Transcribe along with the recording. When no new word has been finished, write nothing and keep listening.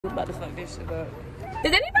I'm about to fuck this shit up.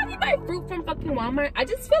 Does anybody buy fruit from fucking Walmart? I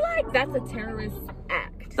just feel like that's a terrorist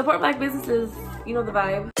act. Support black businesses, you know the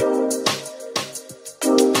vibe.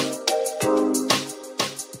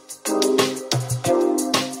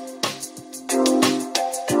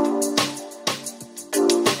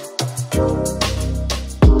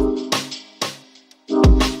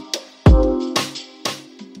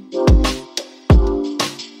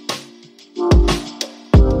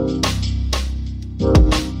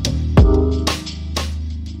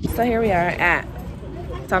 So here we are at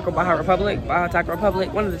Baja Republic,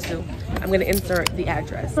 one of the two. I'm gonna insert the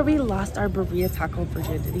address. So we lost our Birria taco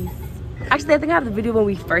virginities. Actually, I think I have the video when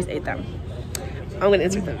we first ate them. I'm gonna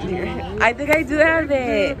insert them here. I think I do have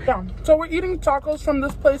it. Yeah. So we're eating tacos from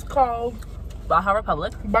this place called Baja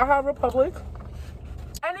Republic. Baja Republic.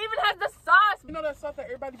 And it even has the sauce. You know that stuff that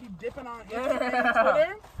everybody be dipping on Instagram and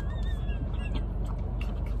Twitter?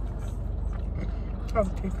 How's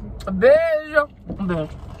it tasting? Bitch.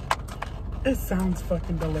 It sounds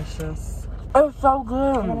fucking delicious. It's so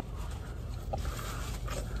good.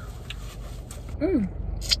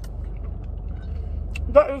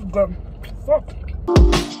 That is good. Fuck.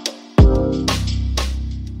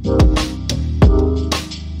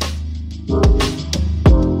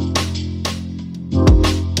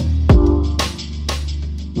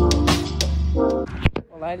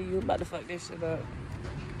 I'll lie to you, about to fuck this shit up.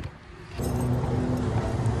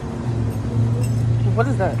 What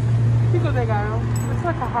is that? Pico de gallo. It's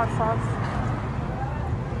like a hot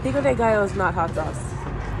sauce. Pico de gallo is not hot sauce.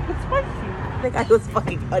 It's spicy. I think I was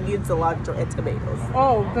fucking onion, cilantro, and tomatoes.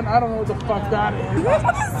 Oh, then I don't know what the fuck that is. You guys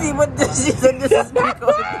want to see what this is? This is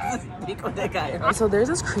Pico de gallo. So there's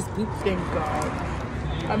this crispy. Thank God.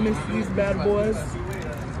 I miss these bad boys.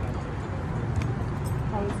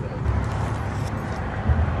 How is it?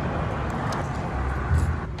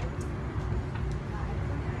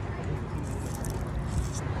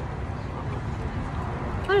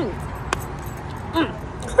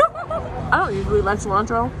 I don't usually like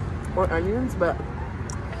cilantro or onions, but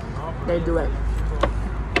they do it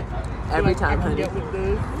every time, honey.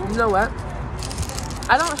 You know what?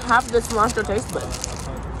 I don't have the cilantro taste buds.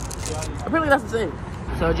 Apparently that's the thing.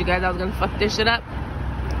 So you guys, I was gonna fuck this shit up.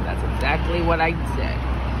 That's exactly what I said.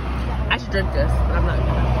 I should drink this, but I'm not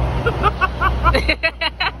gonna.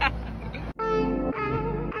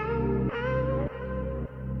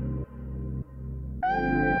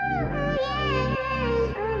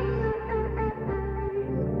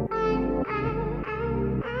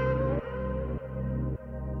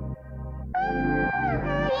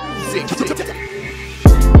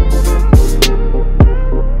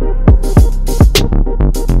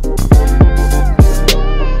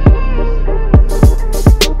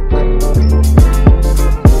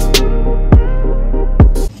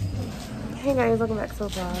 Hey guys, welcome back so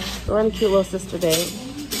far. We're on a cute little sister date.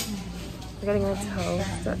 We're getting our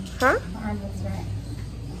toast. Huh?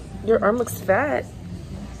 Your arm looks fat.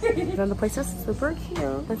 Then the place is super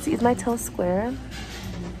cute. Let's see, is my toe square?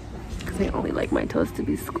 Because I only like my toes to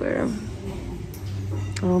be square.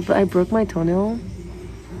 Oh, but I broke my toenail.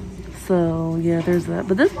 So yeah, there's that.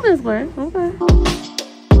 But this one is square. Okay.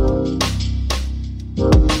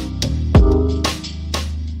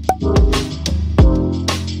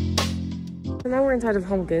 So now we're inside of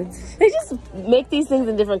Home Goods. They just make these things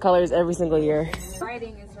in different colors every single year.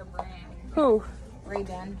 Writing is her brand. Who?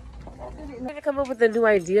 Ray-Ban. I'm gonna come up with a new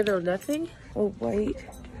idea though, nothing. A white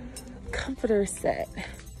comforter set.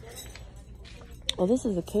 Oh, this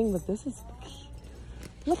is a king, but this is...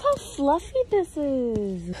 Look how fluffy this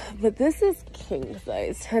is. But this is king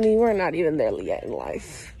size. Honey, we're not even there yet in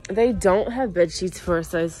life. They don't have bed sheets for a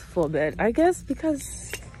size full bed. I guess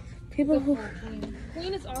because people who...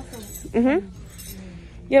 Queen is awesome. Mm-hmm.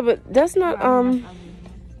 Yeah, but that's not, I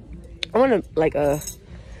want like a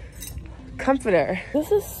comforter.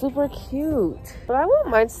 This is super cute. But I want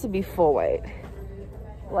mine to be full white.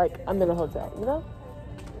 Like I'm in a hotel, you know?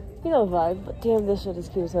 You know the vibe. But damn, this shit is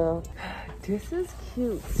cute as hell. This is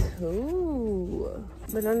cute too.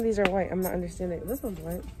 But none of these are white. I'm not understanding. This one's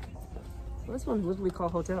white. Well, this one's literally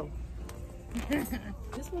called hotel.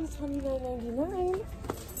 This one's $29.99.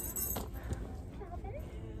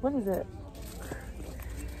 What is it?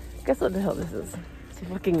 Guess what the hell this is? It's a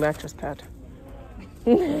fucking mattress pad.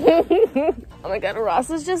 Oh my god, Ross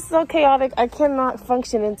is just so chaotic. I cannot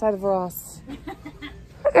function inside of Ross.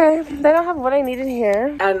 Okay, they don't have what I need in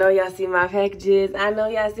here. I know y'all see my packages. I know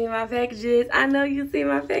y'all see my packages. I know you see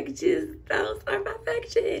my packages. Those are my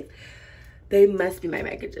packages. They must be my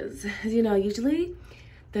packages. You know, usually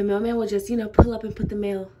the mailman will just, you know, pull up and put the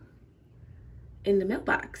mail in the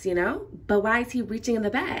mailbox, you know? But why is he reaching in the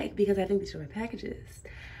bag? Because I think these are my packages.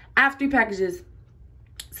 I have 3 packages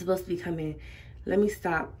supposed to be coming. Let me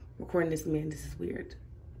stop recording this, man. This is weird.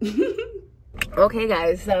 Okay,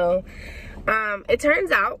 guys, so it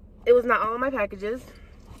turns out it was not all of my packages.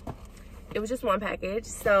 It was just 1 package.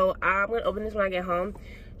 So I'm gonna open this when I get home,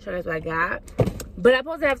 show you guys what I got. But I'm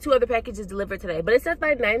supposed to have 2 other packages delivered today, but it says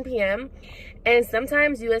by 9 p.m. and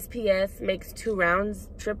sometimes USPS makes 2 rounds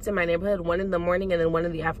trips in my neighborhood, 1 in the morning and then one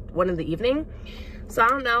in the evening. So I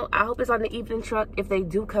don't know. I hope it's on the evening truck if they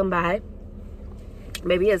do come by.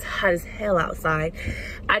 Maybe it's hot as hell outside.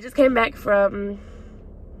 I just came back from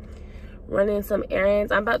running some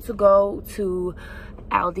errands. I'm about to go to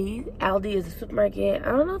Aldi. Aldi is a supermarket.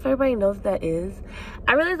 I don't know if everybody knows what that is.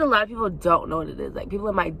 I realize a lot of people don't know what it is. Like, people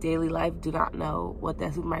in my daily life do not know what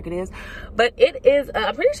that supermarket is. But it is,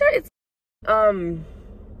 I'm pretty sure it's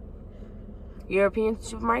European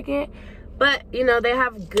supermarket. But, you know, they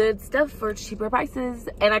have good stuff for cheaper prices.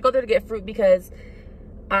 And I go there to get fruit because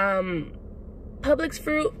Publix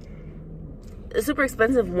fruit is super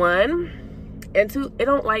expensive, 1. And 2, it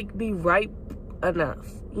don't like be ripe enough.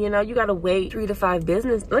 You know, you gotta wait 3 to 5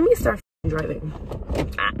 business. Let me start driving.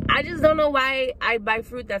 I just don't know why I buy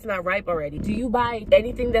fruit that's not ripe already. Do you buy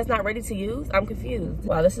anything that's not ready to use? I'm confused.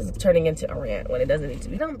 Wow, this is turning into a rant when it doesn't need to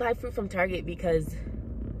be. I don't buy fruit from Target because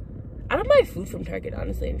I don't buy food from Target,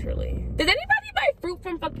 honestly and truly. Does anybody buy fruit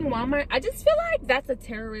from fucking Walmart? I just feel like that's a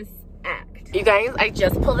terrorist act. You guys, I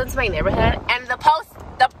just pulled into my neighborhood and the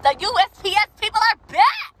USPS people are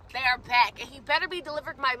back. They are back, and he better be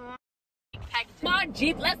delivered my package. Come on,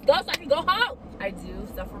 Jeep, let's go so I can go home. I do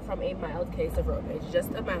suffer from a mild case of road rage,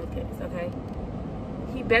 just a mild case, okay?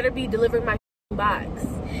 He better be delivering my box.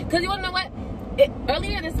 Cause you wanna know what?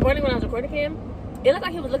 Earlier this morning when I was recording him, it looked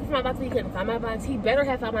like he was looking for my box, but he couldn't find my box. He better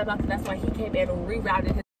have found my box, and that's why he came in and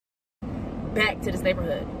rerouted his back to this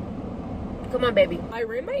neighborhood. Come on, baby. I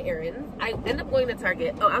ran my errands. I ended up going to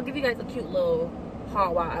Target. Oh, I'll give you guys a cute little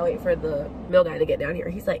haul while I wait for the mail guy to get down here.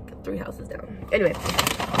 He's like 3 houses down. Anyway,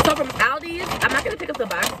 so from Aldi's, I'm not gonna pick up the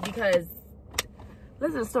box because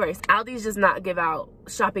listen to the stories. Aldi's does not give out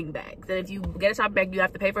shopping bags, and if you get a shopping bag, you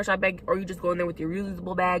have to pay for a shopping bag, or you just go in there with your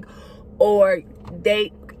reusable bag, or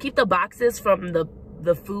they keep the boxes from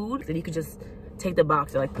the food, and you can just take the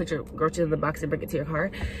box or like put your groceries in the box and bring it to your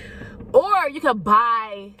car, or you can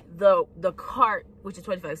buy the cart, which is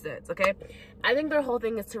 25 cents. Okay, I think their whole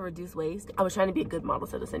thing is to reduce waste. I was trying to be a good model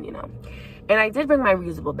citizen, you know, and I did bring my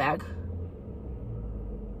reusable bag.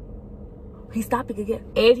 He's stopping again,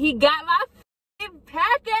 and he got my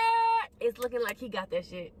packet. It's looking like he got that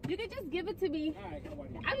shit. You can just give it to me. All right,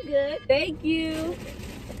 I'm good, thank you.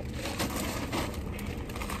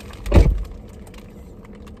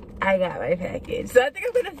 I got my package. So I think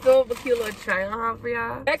I'm gonna film a cute little trial haul for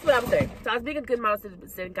y'all. That's what I'm saying. So I was being a good model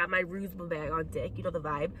citizen, got my reusable bag on deck, you know the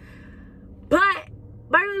vibe. But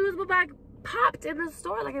my reusable bag popped in the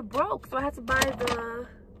store, like it broke. So I had to buy the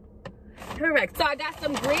correct. So I got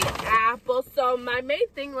some green apples. So my main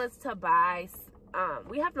thing was to buy,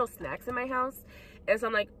 we have no snacks in my house. And so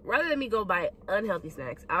I'm like, rather than me go buy unhealthy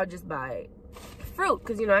snacks, I'll just buy fruit.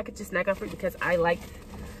 Cause you know, I could just snack on fruit because I like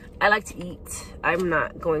to eat. I'm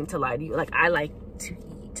not going to lie to you. Like, I like to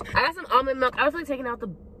eat. I got some almond milk. I was like taking out the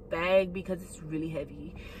bag because it's really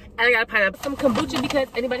heavy. And I got a pineapple. Some kombucha because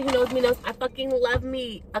anybody who knows me knows I fucking love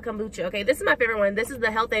me a kombucha. Okay, this is my favorite one. This is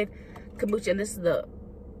the Health Aid kombucha, and this is the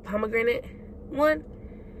pomegranate one.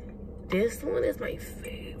 This one is my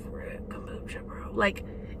favorite kombucha, bro. Like,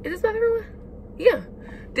 is this my favorite one? Yeah,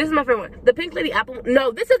 this is my favorite one. The Pink Lady apple.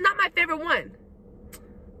 No, this is not my favorite one.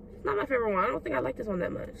 Not my favorite one. I don't think I like this one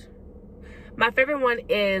that much. My favorite one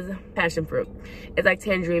is passion fruit. It's like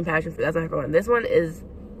tangerine passion fruit. That's my favorite one. This one is,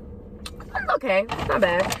 it's okay. It's not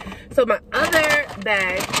bad. So my other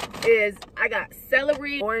bag is, I got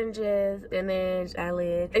celery, oranges, spinach,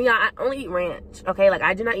 salad. And y'all, I only eat ranch, okay? Like,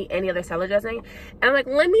 I do not eat any other salad dressing. And I'm like,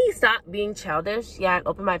 let me stop being childish. Yeah, and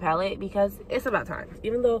open my palette because it's about time.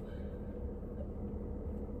 Even though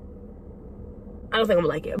I don't think I'm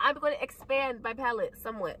gonna like it. I'm gonna expand my palette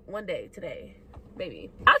somewhat one day, today,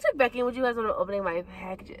 maybe. I'll check back in with you guys when I'm opening my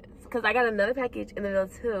packages. Cause I got another package and then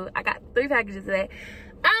those 2. I got 3 packages today.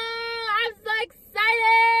 Oh, I'm so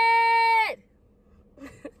excited!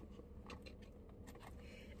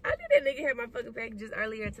 I knew that nigga had my fucking packages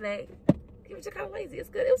earlier today. He was just kind of lazy. It's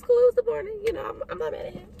good. It was cool. It was the morning. You know, I'm not mad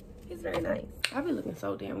at him. He's very nice. I've been looking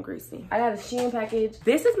so damn greasy. I got a Shein package.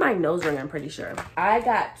 This is my nose ring, I'm pretty sure. I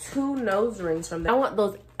got 2 nose rings from them. I want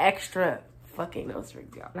those extra fucking nose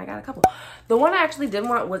rings, y'all. And I got a couple. The one I actually did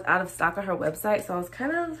want was out of stock on her website, so I was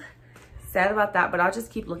kind of sad about that, but I'll just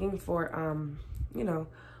keep looking for, you know,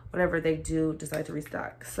 whenever they do decide to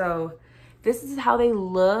restock. So this is how they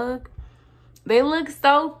look. They look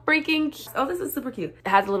so freaking cute. Oh, this is super cute. It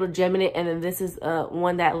has a little gem in it, and then this is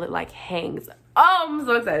one that like hangs. Oh, I'm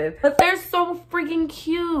so excited. But they're so freaking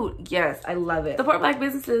cute. Yes, I love it. Support Black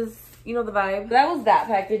businesses. You know the vibe. That was that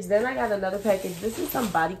package. Then I got another package. This is some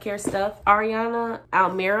body care stuff. Ariana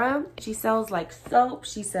Almira. She sells like soap.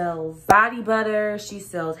 She sells body butter. She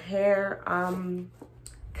sells hair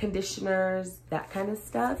conditioners, that kind of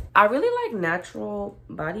stuff. I really like natural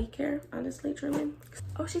body care, honestly, truly.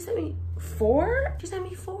 Oh, she sent me 4? She sent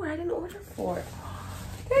me 4. I didn't order 4. Did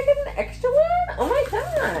I get an extra one? Oh my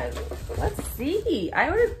god. Let's see. I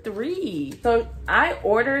ordered 3. So I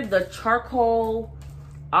ordered the charcoal,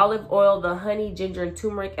 olive oil, the honey, ginger, and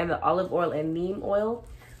turmeric, and the olive oil and neem oil.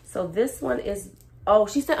 So this one is, oh,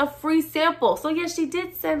 she sent a free sample. So yes, she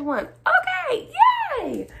did send one. Okay,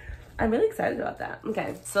 yay! I'm really excited about that.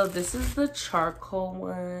 Okay, so this is the charcoal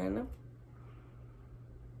one.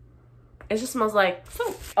 It just smells like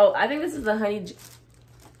soap. Oh, I think this is the honey,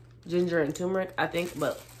 ginger, and turmeric, I think.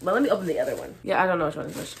 But let me open the other one. Yeah, I don't know which one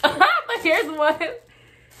is which. But here's one.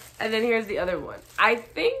 And then here's the other one. I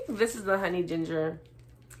think this is the honey, ginger,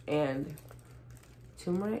 and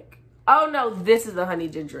turmeric. Oh, no, this is the honey,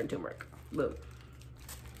 ginger, and turmeric. Look.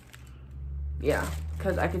 Yeah,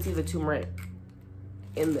 because I can see the turmeric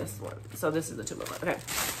in this one. So this is the turmeric one. Okay.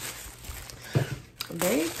 I'm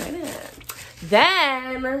very excited.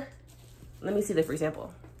 Then, let me see the free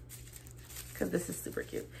sample. Because this is super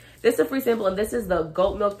cute. This is a free sample, and this is the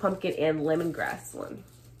goat milk, pumpkin, and lemongrass one.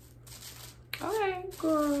 Okay,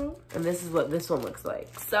 girl. And this is what this one looks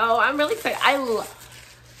like. So I'm really excited. I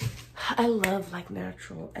love like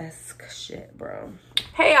natural-esque shit, bro.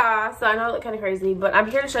 Hey y'all, so I know I look kind of crazy, but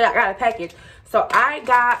I'm here to show you I got a package. So I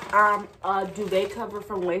got a duvet cover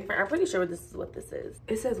from Wayfair. I'm pretty sure this is what this is.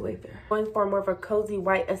 It says Wayfair. Going for more of a cozy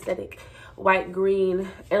white aesthetic, white, green,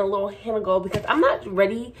 and a little hint of gold, because I'm not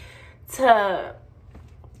ready to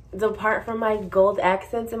depart from my gold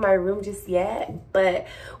accents in my room just yet, but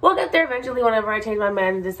we'll get there eventually whenever I change my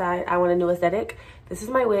mind and decide I want a new aesthetic. This is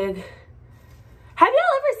my wig. Have y'all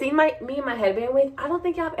ever seen me in my headband wig? I don't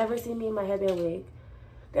think y'all have ever seen me in my headband wig.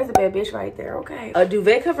 There's a bad bitch right there, okay. A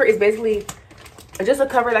duvet cover is basically just a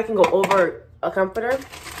cover that can go over a comforter.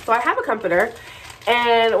 So I have a comforter,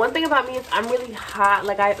 and one thing about me is I'm really hot.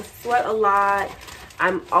 Like, I sweat a lot.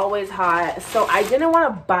 I'm always hot. So I didn't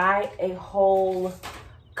want to buy a whole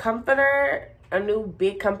comforter, a new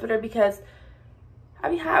big comforter, because I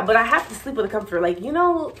be hot, but I have to sleep with a comforter. Like, you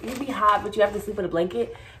know, you be hot, but you have to sleep with a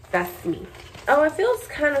blanket. That's me. Oh, it feels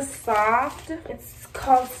kind of soft. It's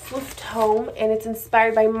called Swift Home, and it's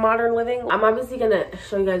inspired by modern living. I'm obviously gonna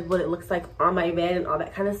show you guys what it looks like on my bed and all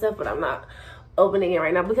that kind of stuff, but I'm not opening it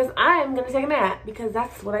right now because I'm gonna take a nap, because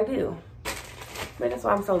that's what I do. But that's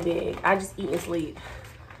why I'm so big. I just eat and sleep.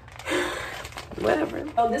 Whatever.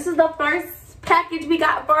 So this is the first package we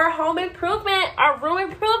got for our home improvement, our room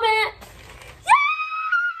improvement.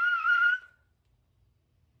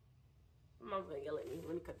 Mom's gonna yell at me.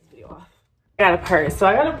 Let me cut this video off. I got a purse. So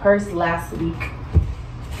I got a purse last week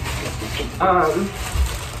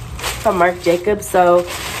from Marc Jacobs. So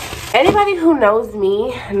anybody who knows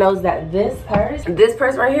me knows that this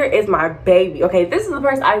purse right here is my baby. Okay, this is the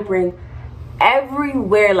purse I bring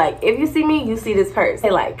everywhere. Like, if you see me, you see this purse.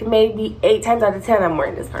 Like, maybe 8 times out of 10 I'm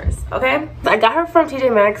wearing this purse. Okay, I got her from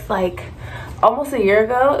TJ Maxx like almost a year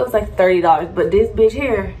ago. It was like $30, but this bitch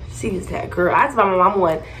here, she used that. Girl, I had to buy my mom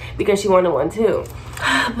one because she wanted one too.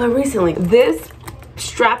 But recently, this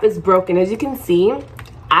strap is broken. As you can see,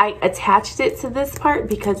 I attached it to this part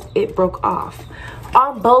because it broke off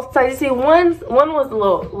on both sides. You see, one was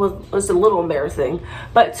a little embarrassing,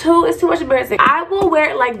 but 2 is too much embarrassing. I will wear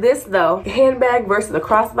it like this though, handbag versus a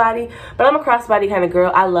crossbody, but I'm a crossbody kind of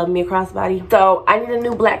girl. I love me a crossbody, so I need a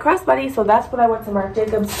new black crossbody. So that's what I went to Marc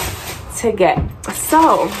Jacobs to get.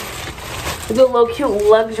 So do a little cute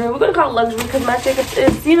luxury. We're gonna call it luxury because Marc Jacobs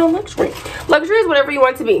is, you know, luxury. Luxury is whatever you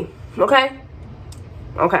want it to be. Okay,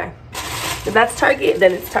 okay. If that's Target,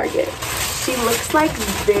 then it's Target. She looks like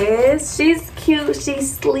this. She's cute,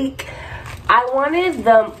 she's sleek. I'm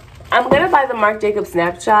gonna buy the Marc Jacobs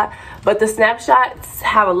snapshot, but the snapshots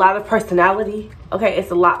have a lot of personality. Okay,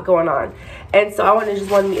 it's a lot going on, and so I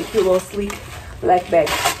just wanted me a cute little sleek black bag.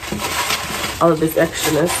 All of this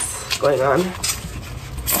extraness going on.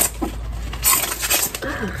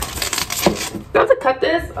 Do I have to cut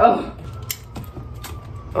this?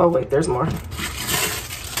 Oh wait, there's more.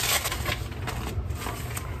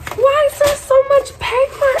 Why is there so much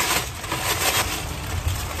paper?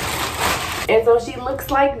 And so she looks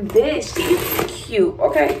like this. She's cute.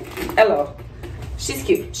 Okay, hello. She's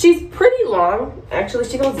cute. She's pretty long. Actually,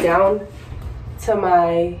 she goes down to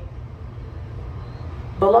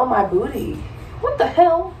below my booty. What the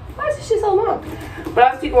hell? Why is this shit so long? But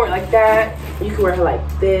I was thinking wear it like that. You can wear it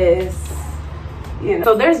like this. You know.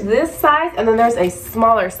 So there's this size, and then there's a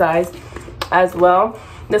smaller size as well.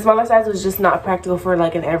 The smaller size was just not practical for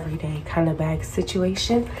like an everyday kind of bag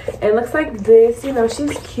situation. It looks like this. You know,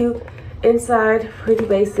 she's cute inside, pretty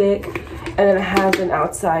basic, and then it has an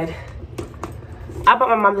outside. I bought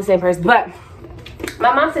my mom the same purse, but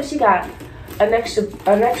my mom said she got an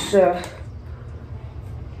extra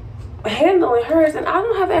handle in hers, and I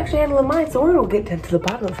don't have an extra handle in mine, so we're gonna get to the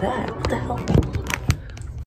bottom of that. What the hell?